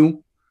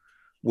MCU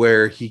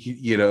where he,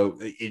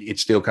 it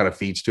still kind of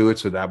feeds to it.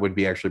 So that would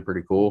be actually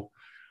pretty cool.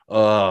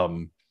 Now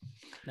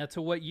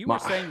to what you were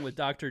saying with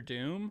Dr.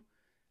 Doom,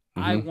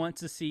 I want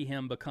to see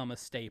him become a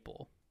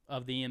staple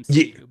of the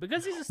MCU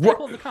because he's a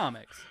staple of the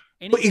comics.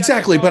 And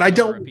exactly, but I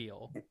don't.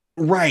 Appeal.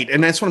 Right,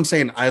 and that's what I'm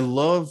saying. I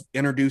love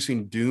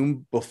introducing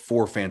Doom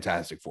before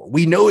Fantastic Four.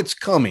 We know it's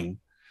coming,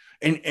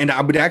 and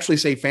I would actually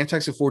say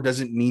Fantastic Four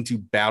doesn't need to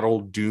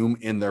battle Doom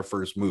in their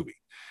first movie.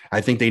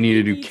 I think they need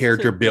to do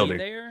character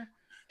building.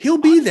 He'll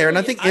be there, and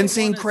I think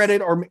insane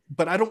credit,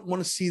 but I don't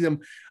want to see them.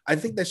 I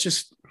think that's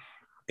just.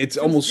 It's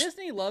almost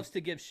Disney loves to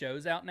give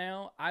shows out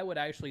now. I would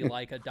actually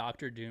like a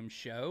Doctor Doom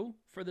show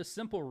for the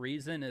simple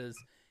reason is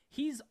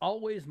he's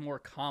always more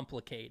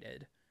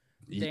complicated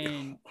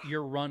than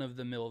your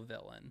run-of-the-mill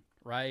villain,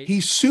 right?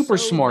 He's super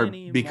smart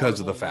because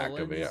of the fact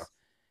of it.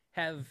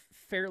 Have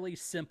fairly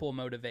simple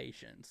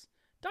motivations.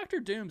 Dr.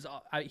 Doom's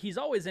he's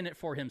always in it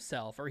for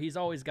himself, or he's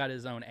always got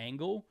his own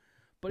angle,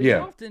 but he's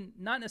often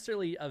not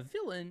necessarily a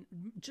villain,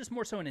 just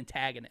more so an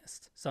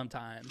antagonist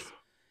sometimes.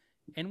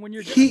 And when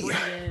you're going to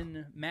bring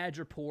in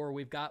Madripoor,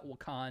 we've got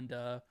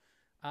Wakanda.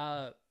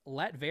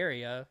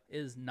 Latveria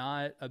is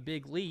not a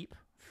big leap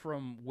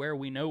from where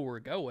we know we're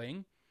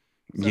going.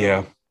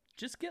 So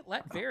just get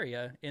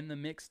Latveria in the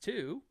mix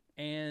too,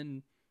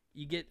 and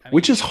you get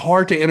which is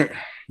hard to enter.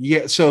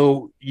 Yeah,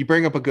 so you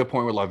bring up a good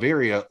point with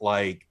Latveria.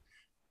 Like,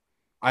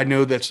 I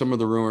know that some of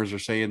the rumors are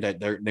saying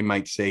that they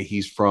might say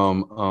he's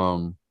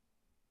from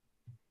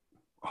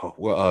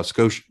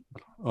Scotia.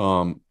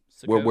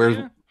 Where's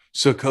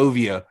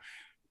Sokovia?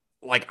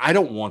 Like, I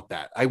don't want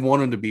that. I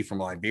want him to be from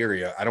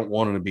Liberia. I don't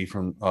want him to be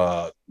from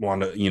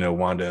Wanda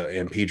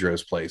and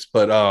Pedro's place.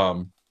 But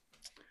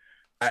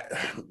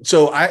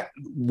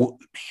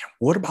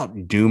what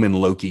about Doom and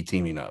Loki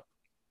teaming up?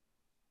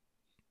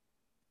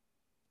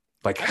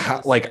 Like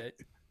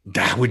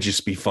that would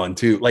just be fun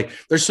too. Like,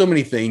 there's so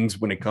many things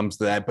when it comes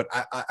to that, but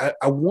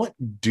I want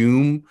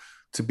Doom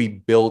to be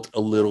built a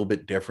little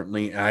bit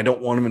differently. And I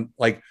don't want him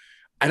like,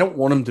 I don't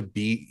want him to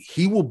be,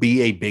 he will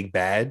be a big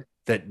bad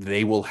that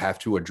they will have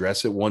to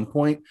address at one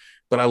point.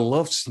 But I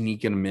love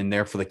sneaking him in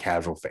there for the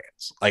casual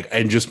fans, like,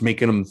 and just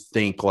making them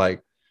think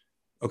like,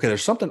 okay,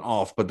 there's something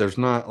off, but there's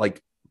not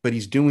like, but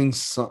he's doing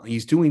some,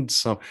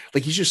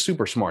 like, he's just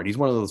super smart. He's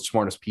one of the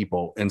smartest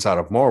people inside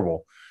of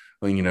Marvel,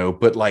 you know,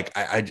 but like,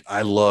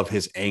 I love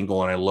his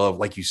angle. And I love,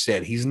 like you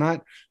said, he's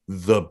not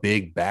the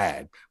big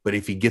bad, but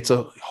if he gets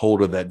a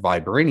hold of that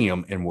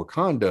vibranium in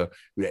Wakanda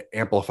that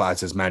amplifies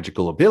his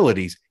magical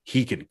abilities,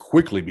 he can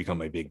quickly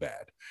become a big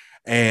bad.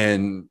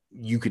 And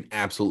you can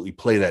absolutely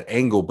play that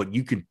angle, but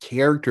you could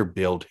character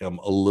build him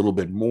a little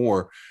bit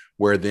more,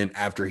 where then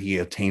after he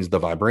attains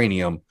the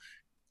vibranium,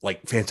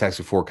 like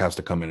Fantastic Four has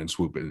to come in and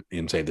swoop it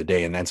and save the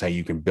day. And that's how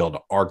you can build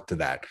an arc to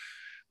that.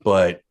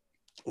 But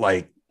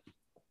like,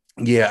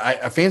 yeah,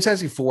 I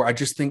Fantastic Four, I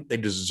just think they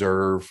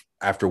deserve,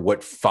 after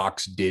what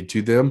Fox did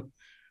to them,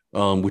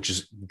 which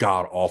is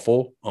god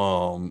awful.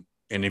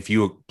 And if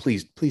you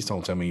please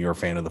don't tell me you're a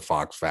fan of the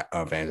Fox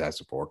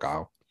Fantastic Four,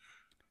 Kyle.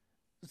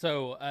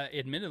 So,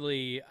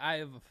 admittedly,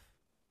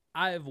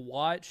 I've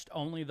watched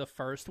only the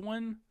first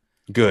one.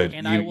 Good.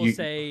 And I will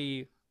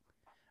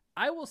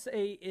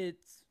say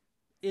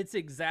it's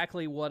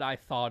exactly what I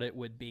thought it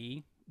would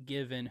be,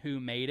 given who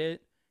made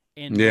it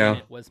and when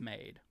it was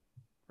made.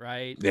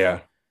 Right?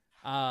 Yeah.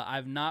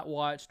 I've not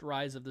watched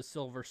Rise of the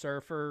Silver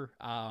Surfer.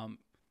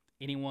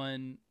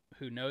 Anyone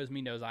who knows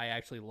me knows I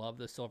actually love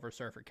the Silver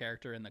Surfer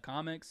character in the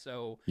comics.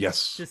 So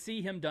yes, to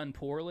see him done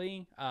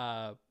poorly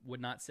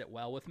would not sit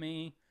well with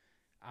me.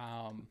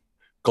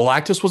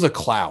 Galactus was a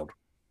cloud.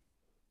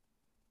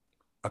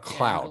 A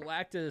cloud.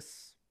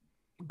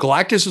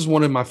 Galactus is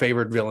one of my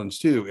favorite villains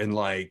too. And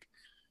like,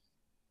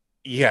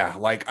 yeah,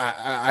 like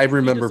I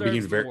remember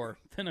being very more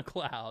than a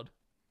cloud.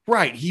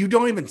 Right. You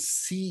don't even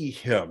see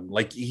him.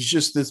 Like, he's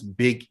just this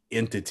big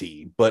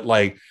entity. But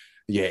like,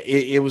 yeah,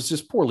 it was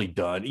just poorly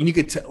done. And you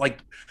could tell, like,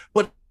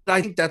 but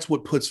I think that's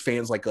what puts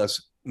fans like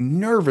us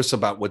nervous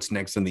about what's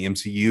next in the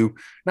MCU.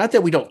 Not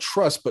that we don't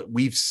trust, but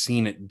we've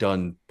seen it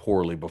done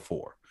poorly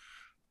before.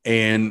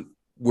 And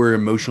we're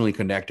emotionally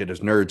connected as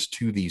nerds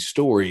to these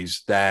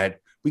stories that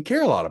we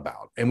care a lot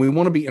about. And we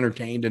want to be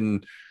entertained,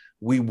 and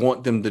we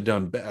want them to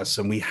done best.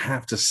 And we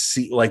have to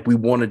see, like, we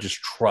want to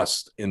just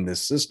trust in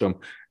this system.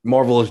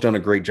 Marvel has done a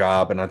great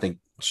job. And I think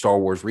Star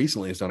Wars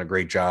recently has done a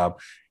great job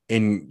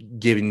in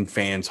giving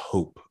fans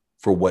hope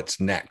for what's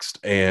next.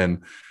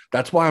 And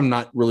that's why I'm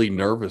not really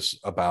nervous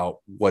about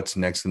what's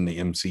next in the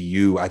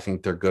MCU. I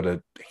think they're going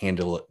to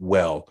handle it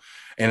well.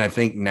 And I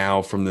think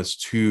now, from this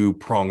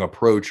two-prong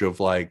approach of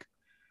like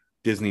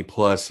Disney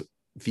Plus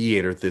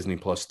theater,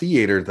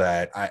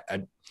 that I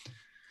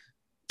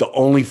the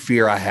only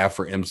fear I have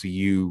for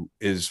MCU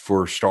is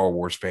for Star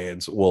Wars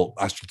fans. Well,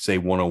 I should say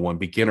 101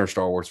 beginner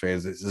Star Wars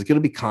fans. Is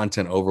going to be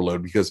content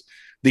overload, because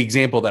the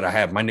example that I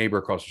have, my neighbor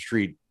across the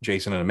street,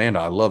 Jason and Amanda,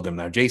 I love them.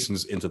 Now,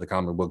 Jason's into the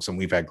comic books and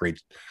we've had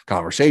great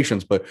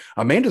conversations, but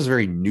Amanda's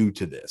very new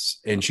to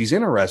this and she's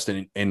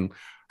interested in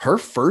her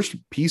first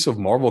piece of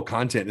Marvel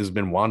content has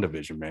been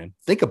WandaVision, man.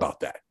 Think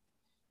about that.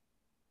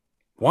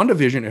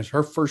 WandaVision is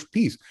her first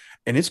piece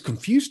and it's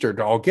confused her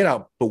to all get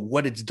out. But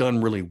what it's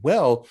done really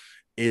well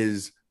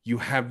is you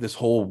have this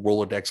whole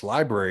Rolodex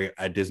library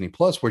at Disney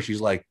Plus where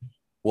she's like,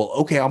 well,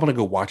 okay, I'm going to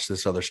go watch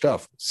this other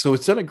stuff. So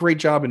it's done a great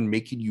job in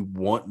making you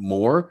want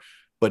more,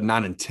 but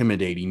not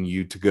intimidating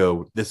you to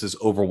go, this is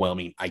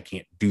overwhelming. I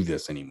can't do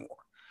this anymore.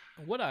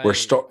 What I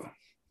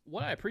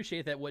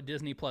appreciate that what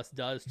Disney Plus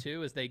does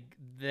too is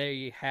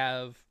they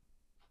have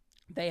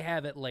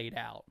it laid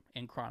out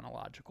in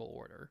chronological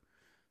order.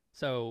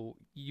 So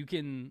you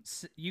can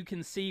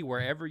see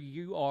wherever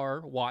you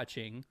are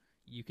watching,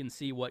 you can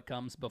see what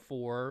comes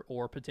before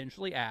or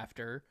potentially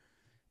after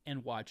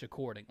and watch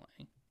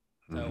accordingly.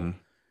 So,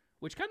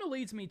 which kind of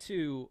leads me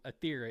to a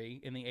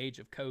theory in the age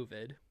of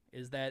COVID,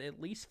 is that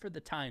at least for the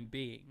time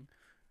being,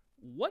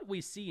 what we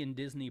see in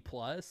Disney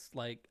Plus,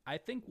 like, I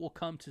think will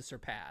come to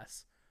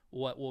surpass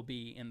what will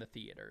be in the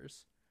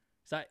theaters.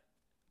 So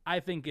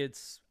I think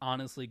it's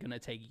honestly going to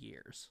take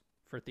years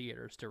for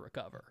theaters to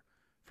recover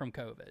from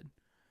COVID.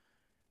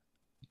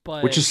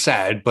 But, which is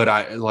sad, but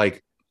I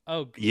like,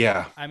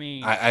 yeah, I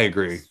mean, I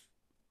agree.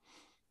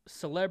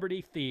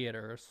 Celebrity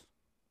theaters,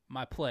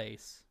 my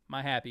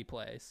happy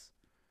place.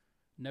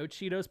 No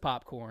Cheetos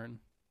popcorn,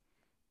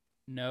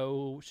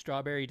 no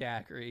strawberry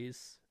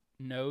daiquiris,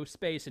 no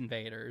Space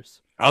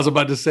Invaders. I was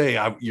about to say,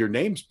 your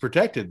name's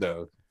protected,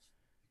 though.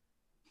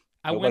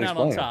 I went out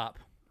on top.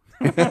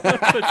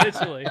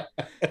 Potentially.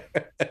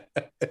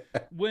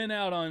 Went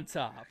out on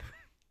top.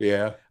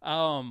 Yeah.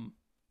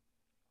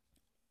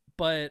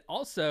 But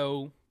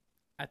also,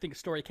 I think a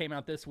story came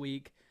out this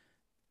week.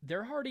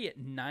 They're already at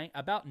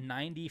about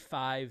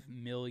 95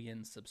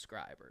 million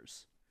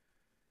subscribers.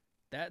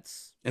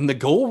 And the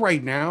goal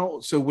right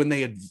now. So when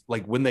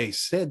they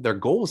said their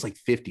goal was like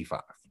 55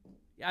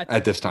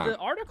 at this time, the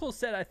article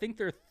said, I think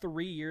they're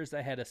 3 years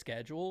ahead of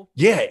schedule.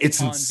 Yeah,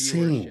 it's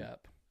insane. Viewership.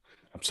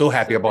 I'm so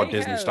happy I bought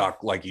Disney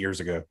stock like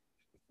years ago.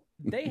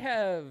 They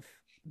have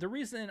the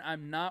reason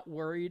I'm not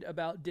worried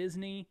about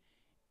Disney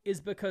is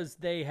because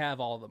they have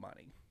all the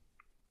money.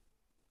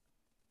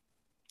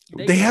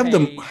 They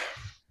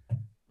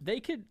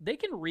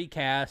can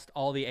recast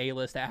all the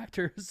A-list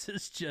actors.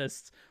 It's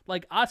just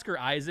like Oscar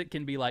Isaac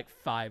can be like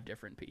 5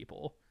 different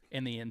people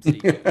in the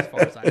MCU as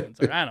far as I'm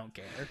concerned. I don't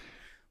care.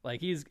 Like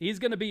he's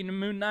gonna be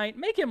Moon Knight.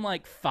 Make him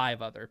like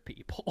 5 other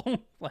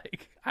people.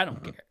 Like I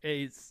don't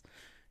care.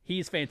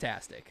 He's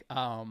fantastic.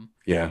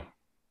 Yeah.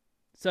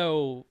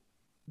 So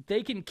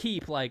they can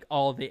keep like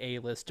all the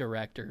A-list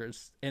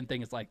directors and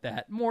things like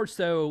that. More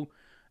so,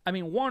 I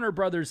mean, Warner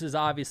Brothers is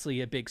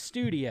obviously a big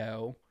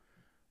studio,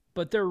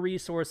 but their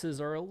resources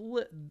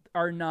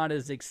are not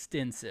as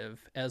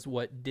extensive as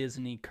what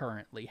Disney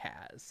currently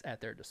has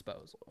at their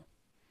disposal.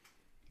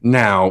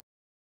 Now,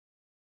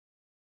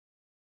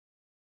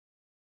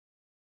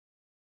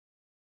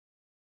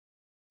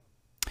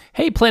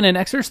 hey, Planet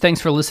Xers,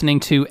 thanks for listening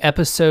to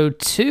episode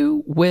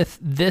 2 with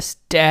This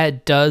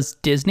Dad Does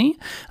Disney.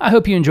 I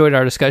hope you enjoyed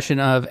our discussion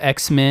of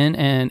X-Men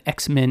and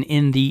X-Men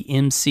in the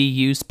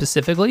MCU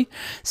specifically.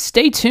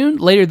 Stay tuned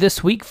later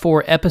this week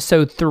for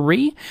episode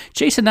 3.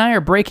 Jason and I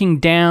are breaking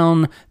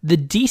down the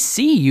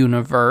DC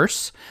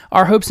universe,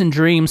 our hopes and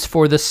dreams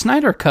for the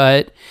Snyder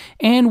Cut,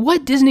 and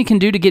what Disney can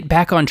do to get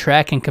back on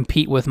track and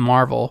compete with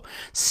Marvel.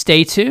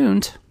 Stay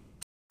tuned.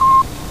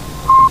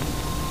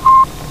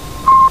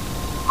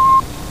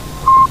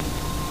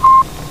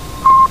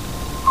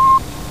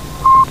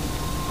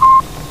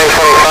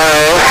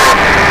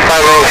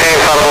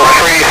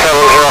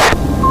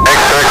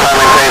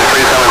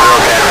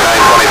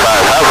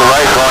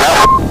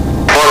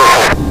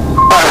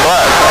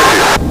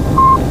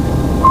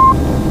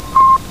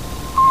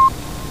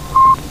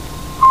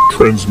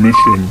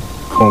 Transmission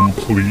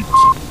complete.